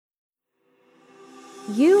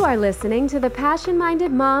You are listening to the Passion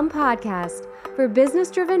Minded Mom podcast for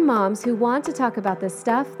business-driven moms who want to talk about the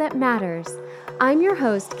stuff that matters. I'm your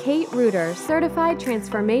host, Kate Reuter, certified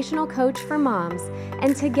transformational coach for moms,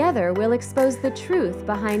 and together we'll expose the truth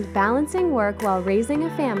behind balancing work while raising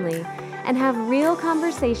a family and have real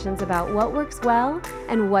conversations about what works well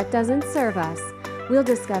and what doesn't serve us. We'll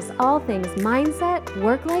discuss all things mindset,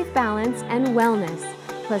 work-life balance, and wellness,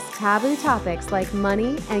 plus taboo topics like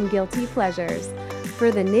money and guilty pleasures. For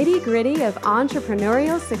the nitty-gritty of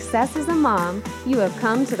entrepreneurial success as a mom, you have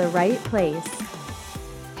come to the right place.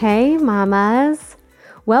 Hey, mamas.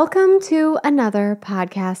 Welcome to another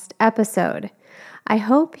podcast episode. I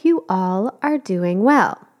hope you all are doing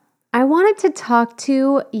well. I wanted to talk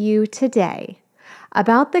to you today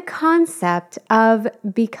about the concept of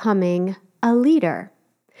becoming a leader.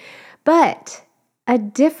 But a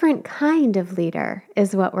different kind of leader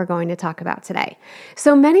is what we're going to talk about today.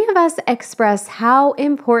 So many of us express how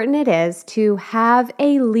important it is to have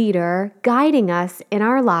a leader guiding us in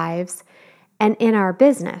our lives and in our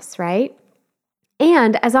business, right?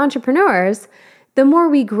 And as entrepreneurs, the more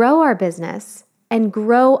we grow our business and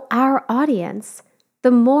grow our audience,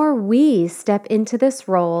 the more we step into this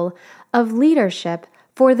role of leadership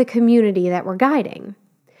for the community that we're guiding.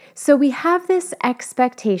 So we have this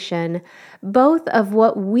expectation both of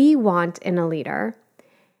what we want in a leader,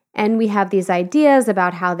 and we have these ideas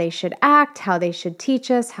about how they should act, how they should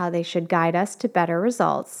teach us, how they should guide us to better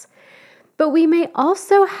results. But we may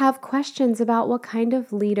also have questions about what kind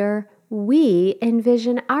of leader we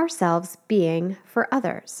envision ourselves being for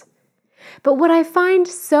others. But what I find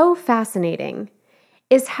so fascinating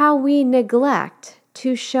is how we neglect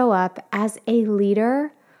to show up as a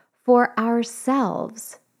leader for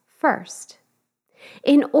ourselves first.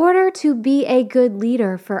 In order to be a good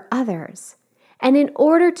leader for others, and in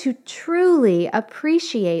order to truly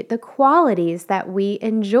appreciate the qualities that we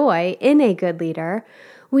enjoy in a good leader,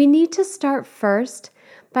 we need to start first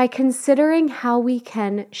by considering how we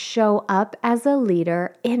can show up as a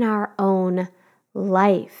leader in our own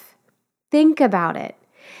life. Think about it.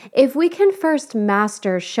 If we can first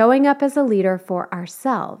master showing up as a leader for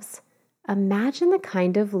ourselves, imagine the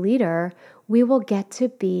kind of leader we will get to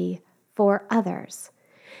be for others.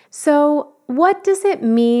 So, what does it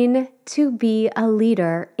mean to be a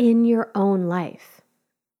leader in your own life?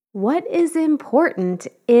 What is important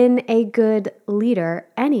in a good leader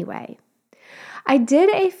anyway? I did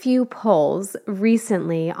a few polls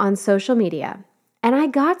recently on social media, and I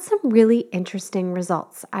got some really interesting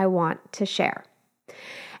results I want to share.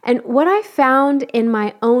 And what I found in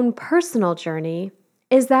my own personal journey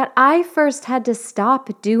is that I first had to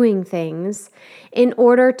stop doing things in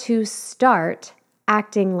order to start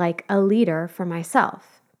acting like a leader for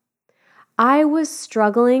myself. I was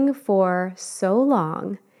struggling for so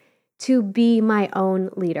long to be my own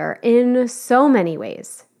leader in so many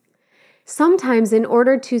ways. Sometimes in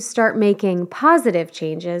order to start making positive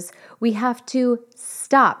changes, we have to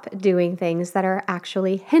stop doing things that are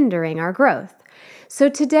actually hindering our growth. So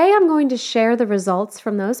today I'm going to share the results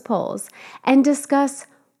from those polls and discuss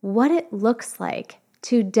what it looks like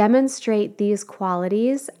to demonstrate these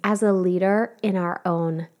qualities as a leader in our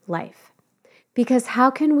own life. Because how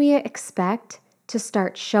can we expect to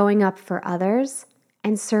start showing up for others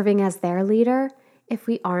and serving as their leader if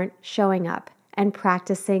we aren't showing up and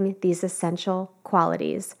practicing these essential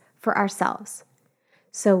qualities for ourselves?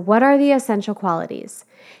 So what are the essential qualities?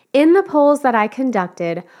 In the polls that I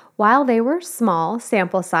conducted, while they were small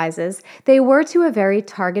sample sizes, they were to a very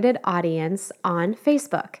targeted audience on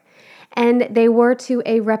Facebook. And they were to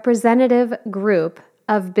a representative group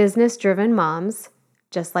of business-driven moms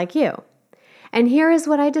just like you. And here is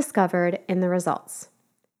what I discovered in the results.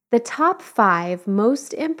 The top 5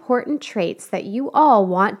 most important traits that you all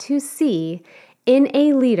want to see in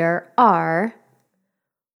a leader are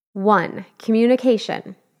 1.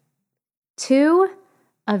 Communication. 2.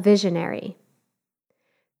 A visionary.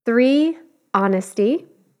 3. Honesty.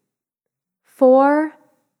 4.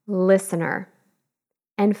 Listener.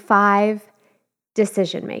 And 5.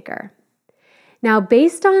 Decision maker. Now,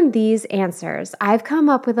 based on these answers, I've come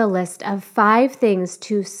up with a list of 5 things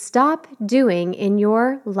to stop doing in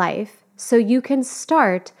your life so you can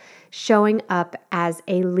start showing up as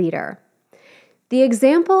a leader. The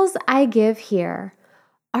examples I give here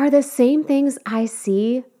are the same things I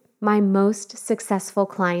see my most successful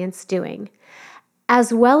clients doing,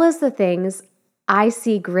 as well as the things I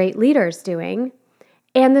see great leaders doing,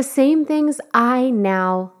 and the same things I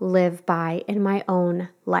now live by in my own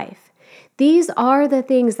life. These are the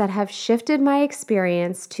things that have shifted my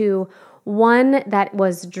experience to one that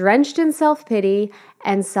was drenched in self-pity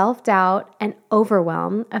and self-doubt and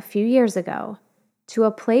overwhelm a few years ago, to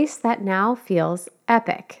a place that now feels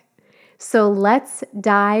epic. So let's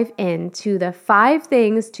dive into the 5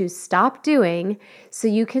 things to stop doing so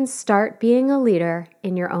you can start being a leader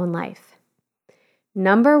in your own life.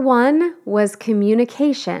 Number 1 was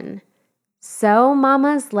communication. So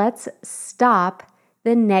mamas, let's stop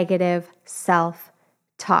the negative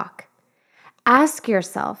self-talk. Ask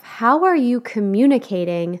yourself, how are you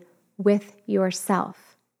communicating with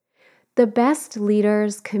yourself? The best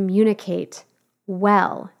leaders communicate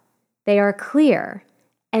well. They are clear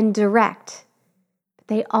and direct.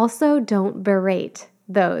 They also don't berate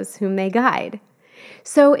those whom they guide.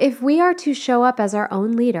 So if we are to show up as our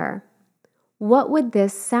own leader, what would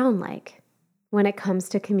this sound like when it comes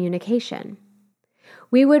to communication?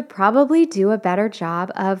 We would probably do a better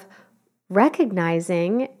job of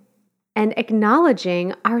recognizing and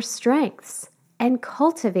acknowledging our strengths and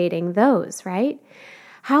cultivating those, right?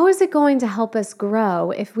 How is it going to help us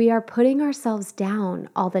grow if we are putting ourselves down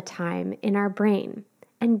all the time in our brain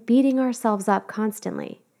and beating ourselves up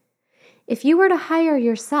constantly? If you were to hire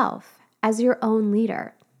yourself as your own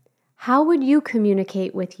leader, how would you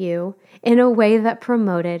communicate with you in a way that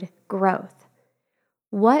promoted growth?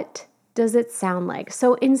 What does it sound like?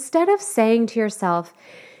 So instead of saying to yourself,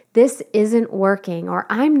 this isn't working, or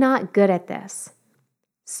I'm not good at this,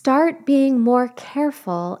 start being more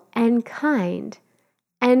careful and kind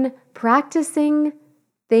and practicing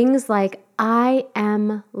things like I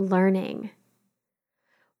am learning.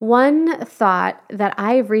 One thought that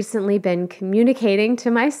I've recently been communicating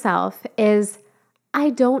to myself is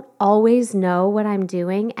I don't always know what I'm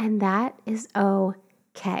doing, and that is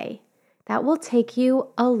okay. That will take you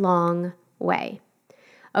a long way.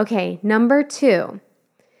 Okay, number 2,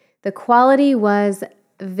 the quality was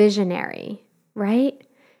visionary, right?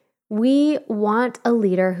 We want a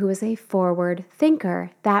leader who is a forward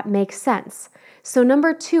thinker. That makes sense. So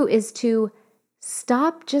number 2 is to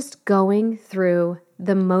stop just going through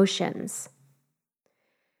the motions.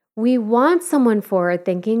 We want someone forward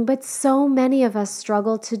thinking, but so many of us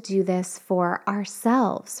struggle to do this for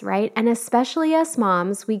ourselves, right? And especially as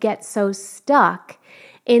moms, we get so stuck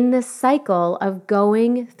in the cycle of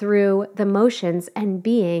going through the motions and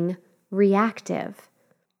being reactive.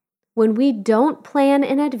 When we don't plan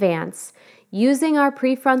in advance, using our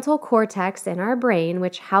prefrontal cortex in our brain,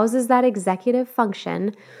 which houses that executive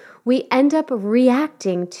function, we end up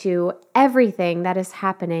reacting to everything that is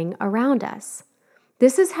happening around us.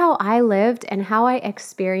 This is how I lived and how I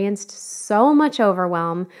experienced so much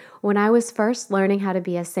overwhelm when I was first learning how to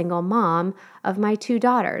be a single mom of my 2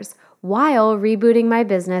 daughters while rebooting my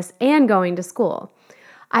business and going to school.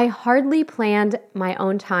 I hardly planned my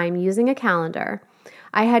own time using a calendar.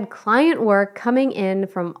 I had client work coming in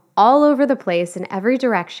from all over the place in every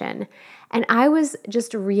direction, and I was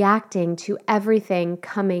just reacting to everything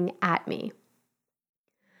coming at me.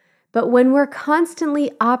 But when we're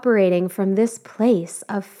constantly operating from this place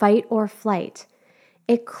of fight or flight,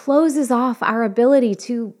 it closes off our ability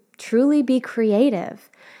to truly be creative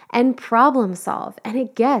and problem solve, and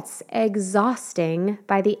it gets exhausting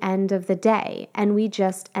by the end of the day, and we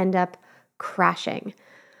just end up crashing.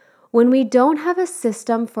 When we don't have a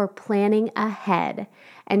system for planning ahead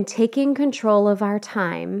and taking control of our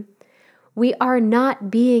time, we are not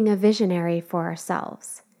being a visionary for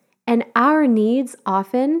ourselves, and our needs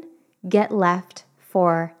often get left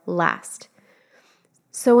for last.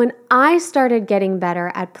 So when I started getting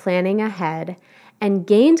better at planning ahead and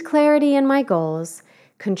gained clarity in my goals,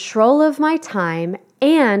 control of my time,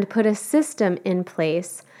 and put a system in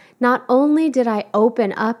place, not only did I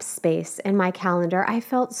open up space in my calendar, I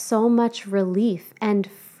felt so much relief and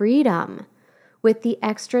freedom with the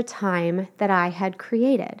extra time that I had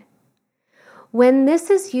created. When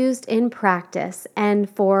this is used in practice and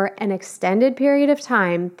for an extended period of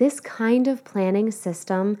time, this kind of planning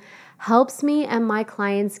system helps me and my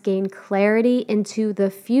clients gain clarity into the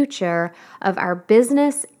future of our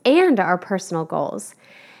business and our personal goals.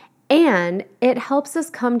 And it helps us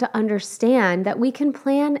come to understand that we can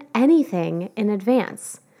plan anything in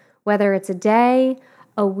advance, whether it's a day,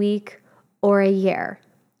 a week, or a year.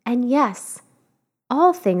 And yes,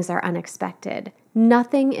 all things are unexpected.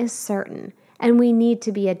 Nothing is certain, and we need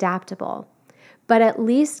to be adaptable. But at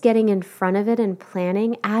least getting in front of it and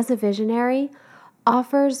planning as a visionary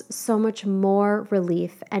offers so much more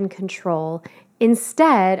relief and control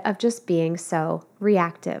instead of just being so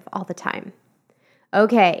reactive all the time.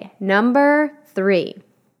 Okay, number 3.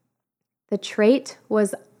 The trait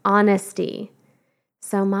was honesty.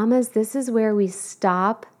 So mamas, this is where we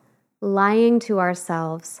stop lying to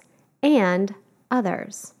ourselves and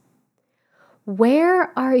others.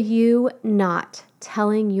 Where are you not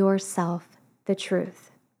telling yourself the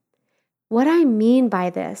truth? What I mean by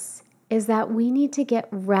this is that we need to get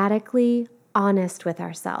radically honest with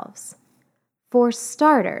ourselves. For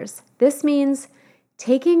starters, this means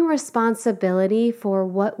taking responsibility for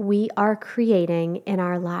what we are creating in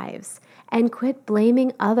our lives and quit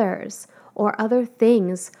blaming others or other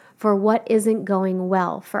things for what isn't going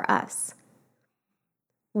well for us.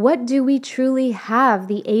 What do we truly have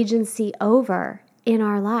the agency over in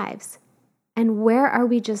our lives? And where are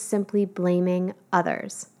we just simply blaming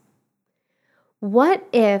others? What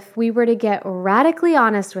if we were to get radically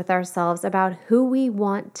honest with ourselves about who we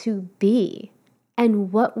want to be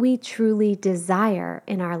and what we truly desire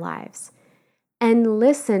in our lives, and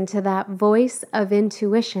listen to that voice of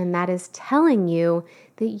intuition that is telling you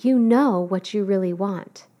that you know what you really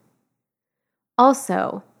want?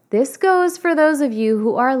 Also, this goes for those of you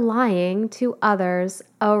who are lying to others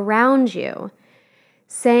around you,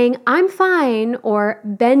 saying, "I'm fine," or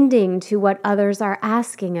bending to what others are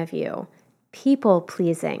asking of you. People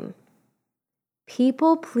pleasing.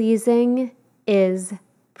 People pleasing is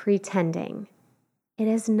pretending. It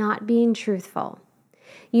is not being truthful.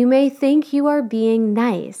 You may think you are being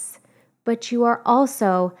nice, but you are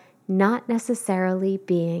also not necessarily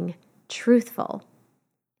being truthful.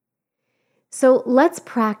 So let's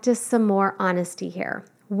practice some more honesty here.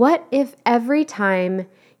 What if every time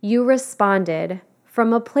you responded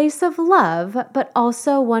from a place of love, but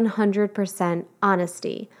also 100%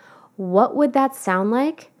 honesty? What would that sound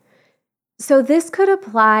like? So this could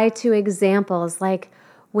apply to examples like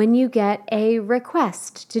when you get a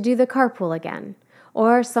request to do the carpool again,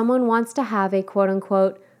 or someone wants to have a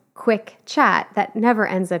quote-unquote quick chat that never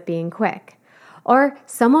ends up being quick, or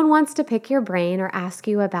someone wants to pick your brain or ask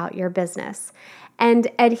you about your business. And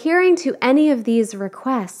adhering to any of these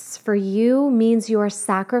requests for you means you are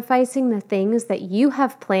sacrificing the things that you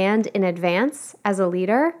have planned in advance as a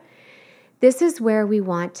leader. This is where we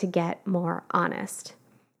want to get more honest.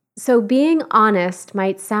 So being honest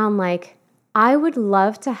might sound like, "I would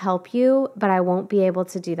love to help you, but I won't be able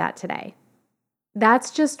to do that today." That's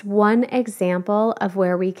just one example of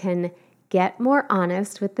where we can get more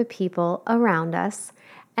honest with the people around us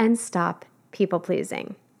and stop people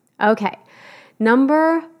pleasing. Okay,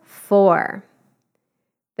 number 4.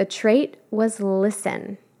 The trait was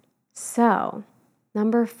listen. So,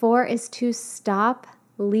 number 4 is to stop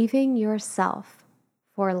leaving yourself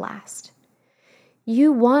for last.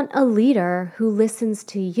 You want a leader who listens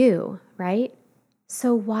to you, right?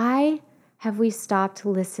 So why have we stopped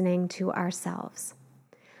listening to ourselves?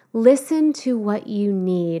 Listen to what you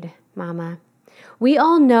need, mama. We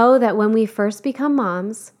all know that when we first become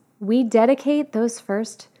moms, we dedicate those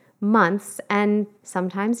first months and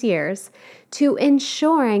sometimes years to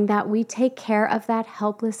ensuring that we take care of that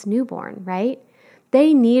helpless newborn, right?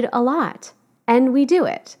 They need a lot. And we do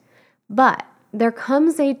it. But there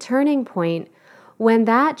comes a turning point when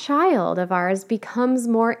that child of ours becomes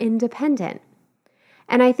more independent.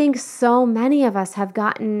 And I think so many of us have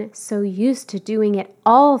gotten so used to doing it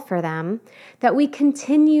all for them that we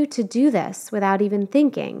continue to do this without even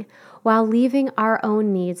thinking, while leaving our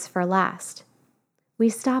own needs for last. We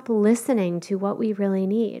stop listening to what we really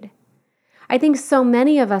need. I think so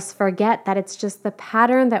many of us forget that it's just the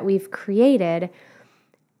pattern that we've created,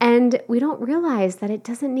 and we don't realize that it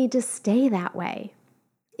doesn't need to stay that way.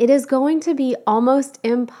 It is going to be almost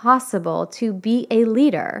impossible to be a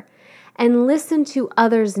leader and listen to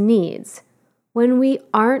others' needs when we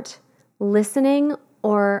aren't listening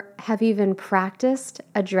or have even practiced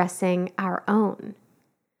addressing our own.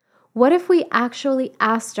 What if we actually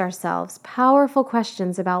asked ourselves powerful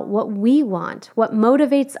questions about what we want, what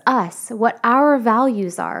motivates us, what our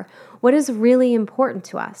values are, what is really important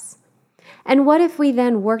to us? And what if we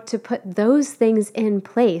then work to put those things in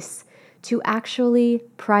place to actually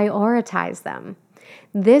prioritize them?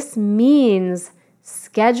 This means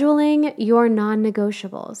scheduling your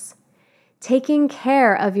non-negotiables, taking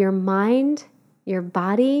care of your mind, your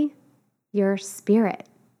body, your spirit.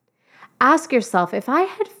 Ask yourself, if I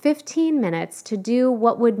had 15 minutes to do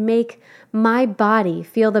what would make my body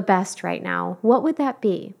feel the best right now, what would that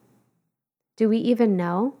be? Do we even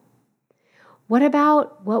know? What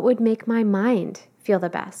about what would make my mind feel the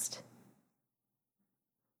best?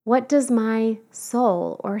 What does my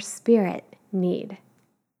soul or spirit need?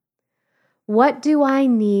 What do I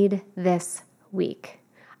need this week?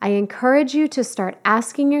 I encourage you to start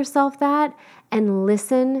asking yourself that and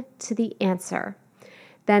listen to the answer.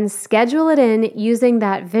 Then schedule it in using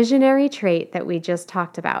that visionary trait that we just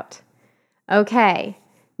talked about. Okay,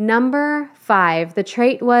 number 5, the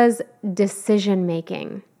trait was decision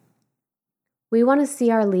making. We want to see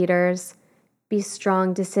our leaders be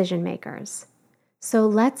strong decision makers. So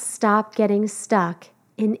let's stop getting stuck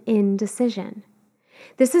an indecision.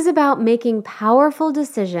 This is about making powerful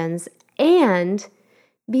decisions and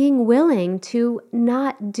being willing to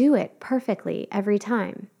not do it perfectly every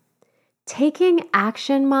time. Taking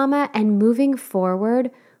action, mama, and moving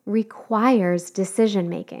forward requires decision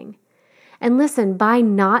making. And listen, by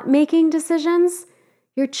not making decisions,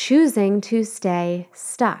 you're choosing to stay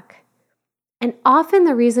stuck. And often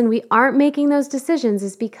the reason we aren't making those decisions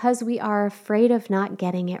is because we are afraid of not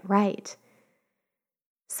getting it right.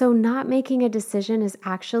 So not making a decision is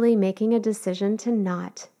actually making a decision to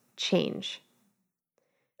not change.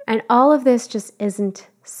 And all of this just isn't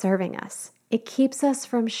serving us. It keeps us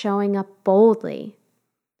from showing up boldly.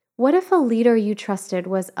 What if a leader you trusted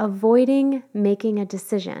was avoiding making a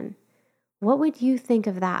decision? What would you think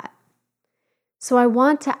of that? So I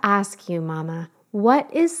want to ask you, mama,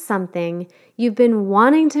 what is something you've been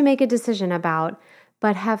wanting to make a decision about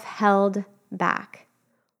but have held back?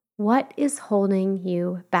 What is holding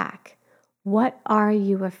you back? What are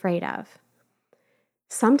you afraid of?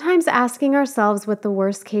 Sometimes asking ourselves what the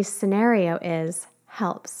worst case scenario is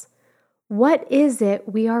helps. What is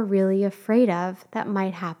it we are really afraid of that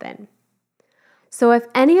might happen? So if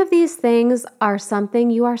any of these things are something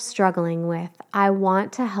you are struggling with, I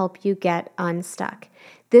want to help you get unstuck.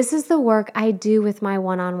 This is the work I do with my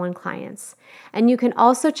one-on-one clients. And you can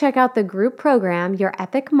also check out the group program, Your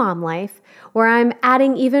Epic Mom Life, where I'm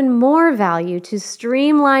adding even more value to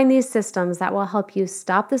streamline these systems that will help you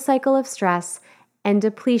stop the cycle of stress and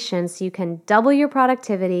depletion so you can double your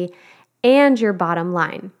productivity and your bottom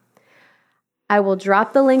line. I will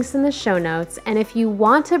drop the links in the show notes, and if you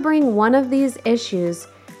want to bring one of these issues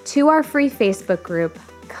to our free Facebook group,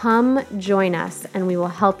 come join us and we will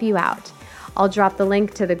help you out. I'll drop the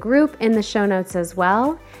link to the group in the show notes as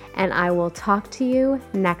well, and I will talk to you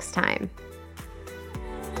next time.